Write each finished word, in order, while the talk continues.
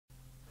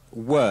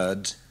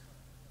Word.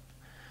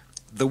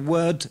 The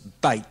word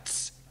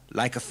bites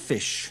like a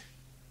fish.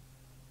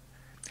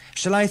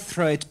 Shall I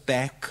throw it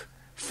back,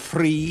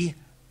 free,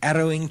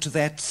 arrowing to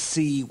that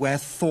sea where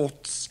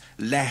thoughts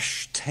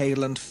lash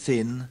tail and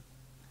fin?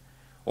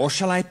 Or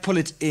shall I pull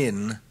it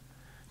in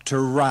to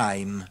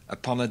rhyme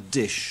upon a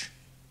dish?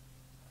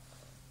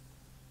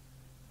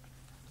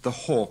 The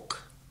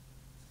hawk.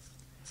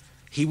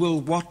 He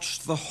will watch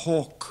the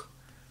hawk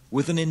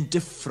with an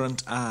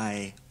indifferent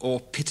eye or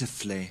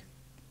pitifully,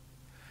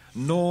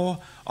 nor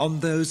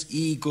on those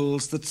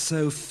eagles that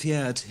so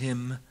feared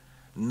him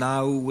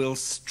now will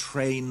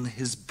strain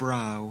his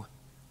brow.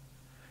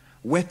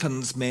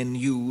 Weapons men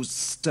use,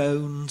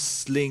 stone,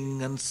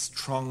 sling, and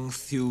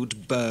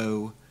strong-thewed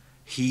bow,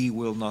 he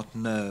will not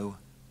know.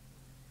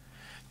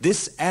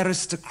 This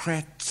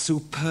aristocrat,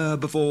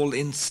 superb of all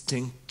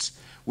instinct,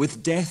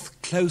 with death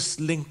close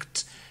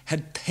linked,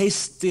 had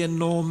paced the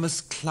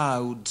enormous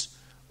cloud,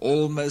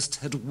 almost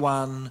had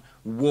won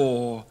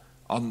war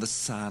on the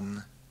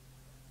sun,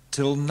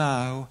 till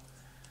now,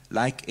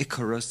 like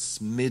Icarus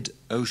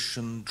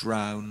mid-ocean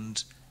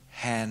drowned,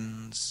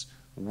 hands,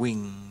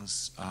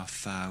 wings are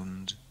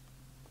found.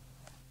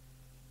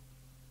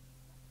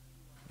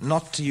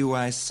 Not to you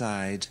I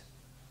sighed,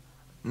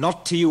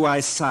 not to you I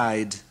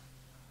sighed,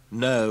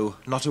 no,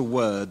 not a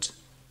word.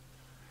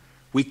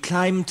 We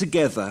climbed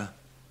together.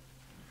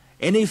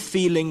 Any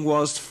feeling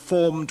was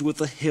formed with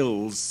the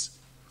hills.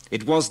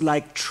 It was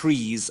like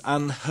trees,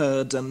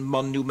 unheard and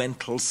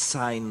monumental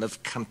sign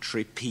of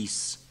country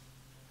peace.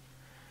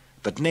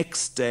 But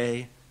next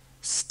day,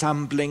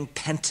 stumbling,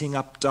 panting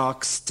up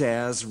dark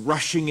stairs,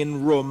 rushing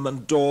in room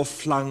and door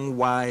flung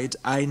wide,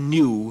 I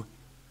knew,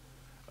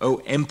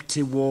 oh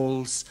empty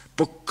walls,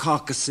 book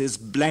carcasses,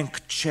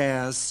 blank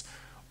chairs,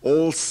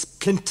 all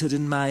splintered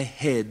in my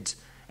head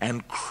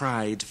and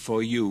cried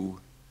for you.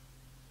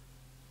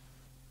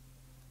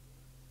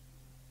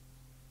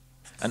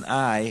 An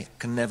eye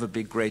can never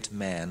be great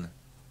man.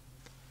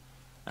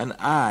 An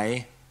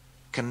eye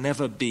can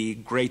never be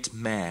great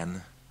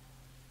man.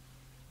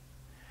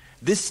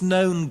 This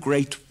known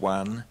great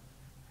one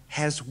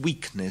has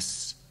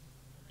weakness.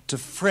 To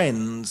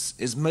friends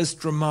is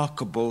most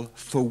remarkable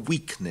for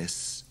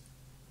weakness.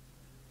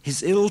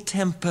 His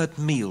ill-tempered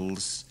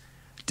meals,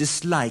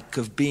 dislike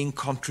of being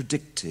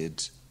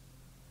contradicted.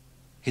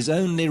 His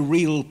only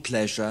real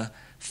pleasure,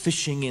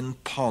 fishing in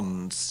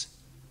ponds.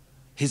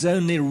 His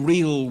only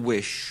real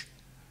wish,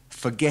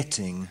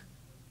 forgetting.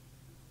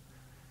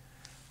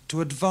 To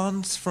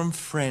advance from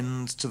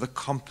friends to the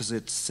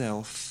composite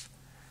self,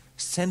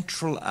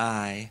 central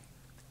I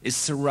is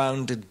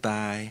surrounded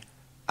by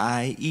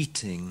I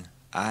eating,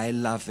 I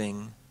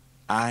loving,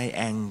 I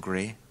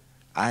angry,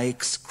 I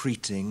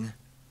excreting,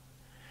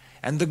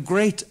 and the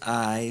great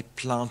I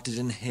planted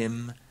in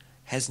him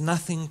has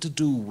nothing to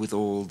do with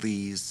all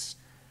these,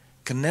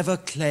 can never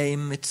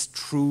claim its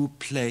true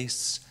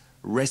place,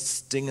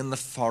 resting in the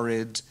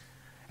forehead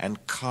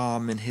and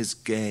calm in his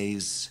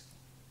gaze.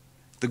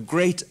 The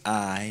great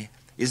I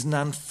is an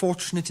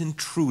unfortunate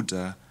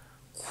intruder,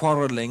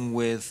 quarrelling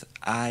with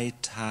I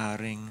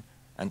tiring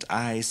and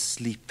I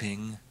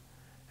sleeping,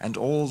 and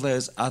all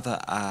those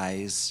other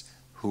eyes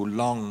who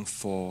long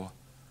for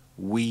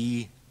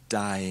we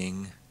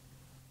dying.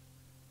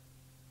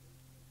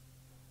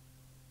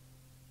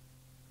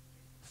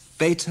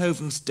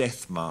 Beethoven's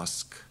Death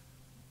Mask.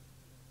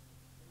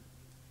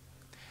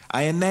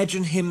 I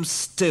imagine him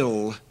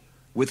still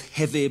with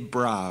heavy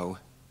brow,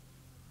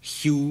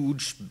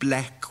 huge,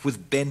 black,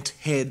 with bent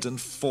head and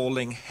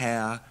falling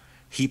hair,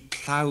 he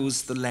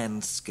ploughs the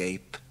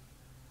landscape.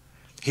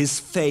 His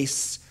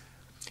face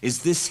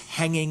is this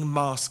hanging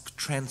mask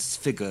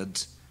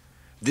transfigured,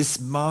 this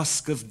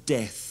mask of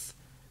death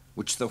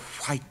which the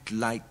white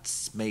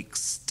lights make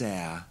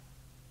stare.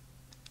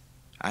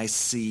 I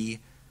see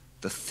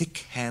the thick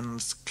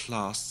hands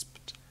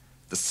clasped,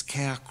 the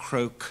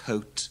scarecrow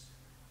coat,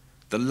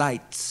 the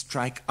lights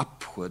strike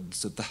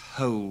upwards at the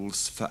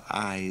holes for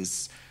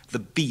eyes, the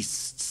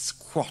beast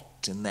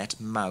squat in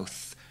that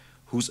mouth,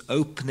 whose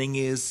opening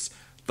is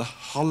the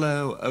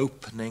hollow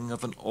opening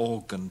of an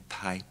organ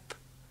pipe.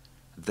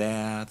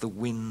 There the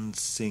wind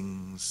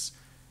sings,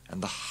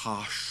 and the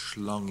harsh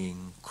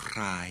longing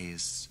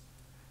cries.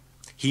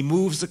 He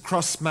moves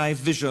across my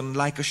vision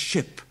like a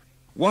ship.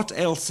 What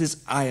else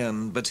is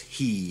iron but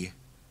he?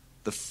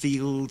 The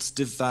fields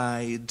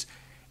divide,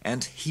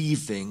 and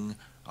heaving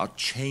are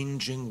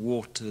changing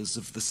waters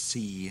of the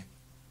sea.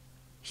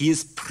 He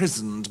is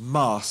prisoned,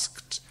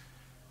 masked,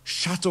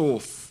 shut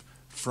off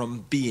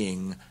from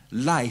being.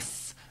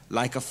 Life,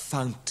 like a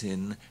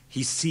fountain,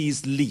 he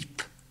sees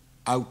leap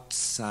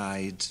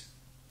outside.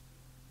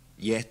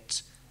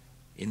 Yet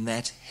in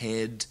that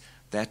head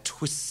there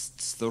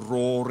twists the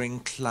roaring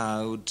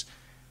cloud,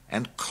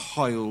 and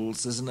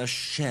coils as in a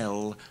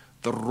shell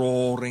the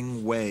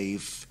roaring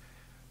wave.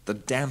 The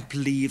damp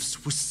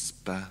leaves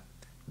whisper,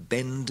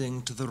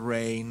 bending to the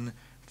rain.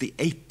 The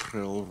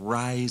April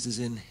rises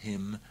in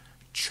him,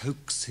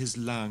 chokes his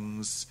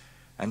lungs,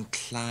 and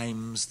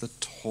climbs the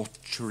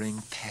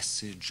torturing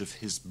passage of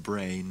his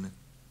brain.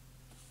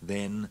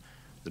 Then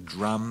the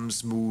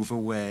drums move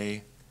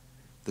away,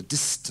 the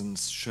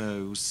distance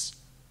shows.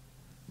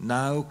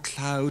 Now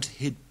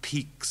cloud-hid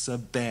peaks are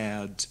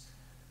bared,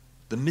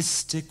 the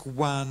mystic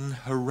one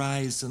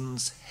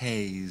horizon's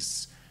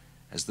haze,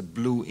 as the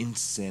blue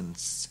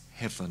incense,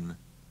 heaven,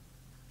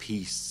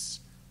 peace,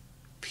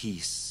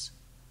 peace.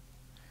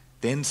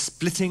 Then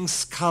splitting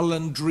skull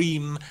and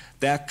dream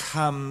there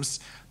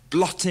comes,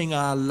 blotting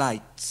our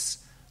lights,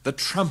 the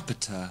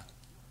trumpeter,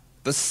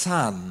 the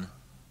sun.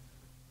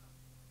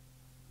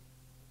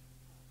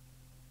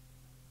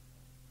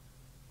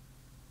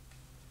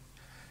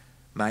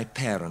 My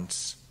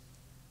parents.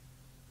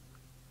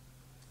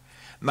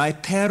 My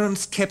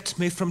parents kept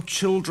me from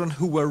children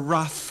who were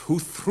rough, who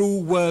threw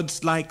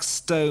words like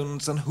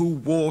stones, and who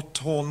wore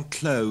torn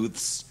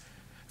clothes.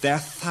 Their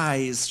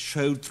thighs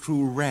showed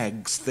through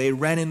rags. They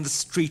ran in the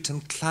street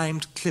and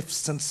climbed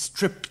cliffs and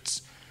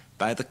stripped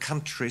by the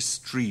country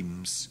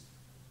streams.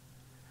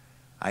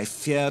 I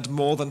feared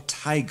more than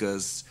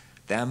tigers,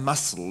 their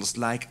muscles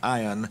like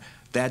iron,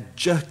 their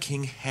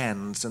jerking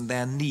hands and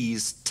their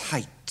knees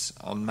tight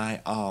on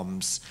my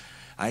arms.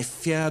 I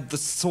feared the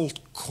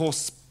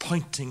salt-coarse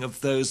pointing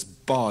of those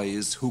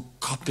boys who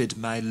copied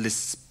my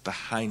lisp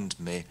behind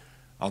me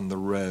on the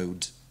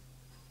road.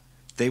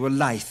 They were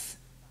lithe.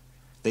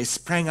 They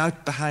sprang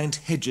out behind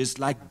hedges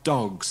like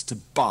dogs to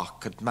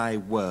bark at my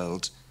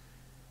world.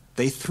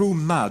 They threw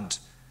mud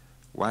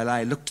while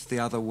I looked the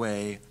other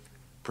way,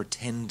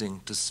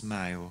 pretending to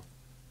smile.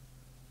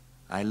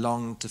 I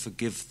longed to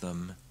forgive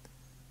them,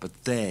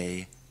 but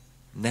they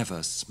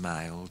never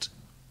smiled.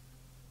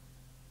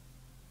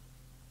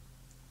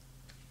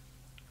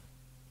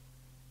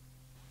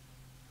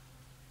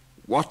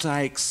 What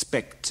I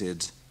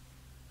expected.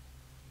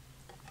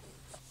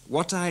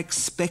 What I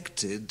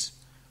expected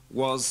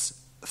was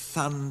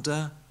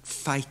thunder,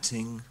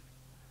 fighting,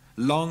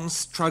 long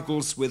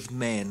struggles with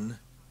men,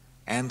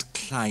 and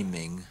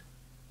climbing.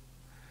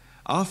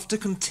 After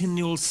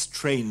continual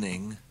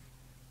straining,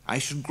 I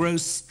should grow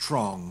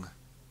strong.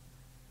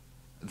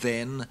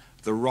 Then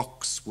the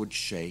rocks would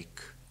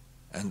shake,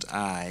 and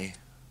I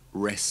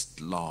rest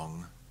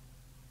long.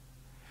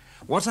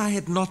 What I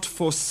had not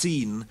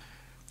foreseen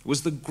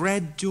was the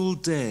gradual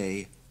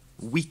day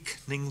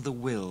weakening the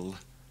will,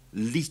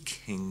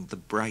 leaking the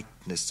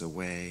brightness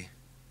away,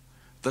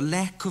 the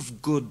lack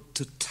of good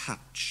to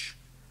touch,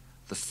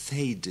 the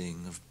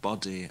fading of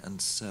body and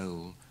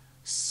soul,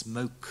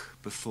 smoke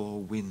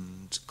before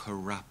wind,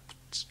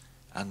 corrupt,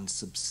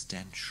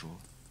 unsubstantial.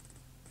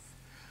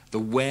 The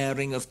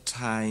wearing of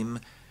time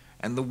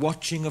and the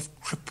watching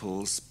of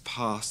cripples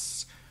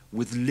pass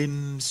with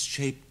limbs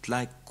shaped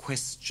like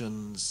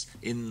questions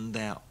in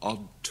their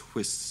odd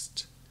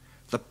twist.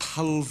 The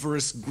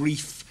pulverous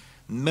grief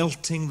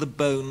melting the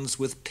bones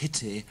with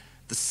pity,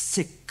 the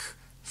sick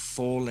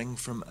falling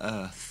from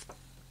earth.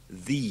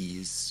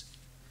 These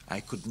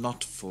I could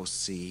not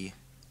foresee,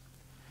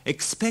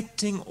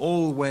 expecting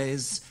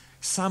always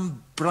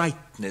some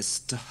brightness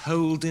to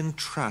hold in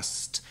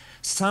trust,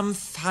 some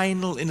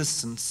final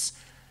innocence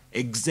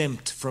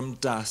exempt from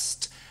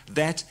dust,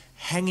 that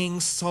hanging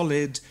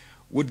solid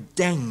would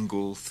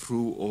dangle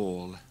through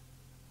all,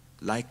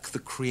 like the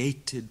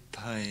created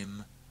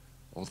poem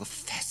or the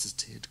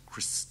faceted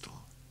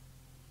crystal.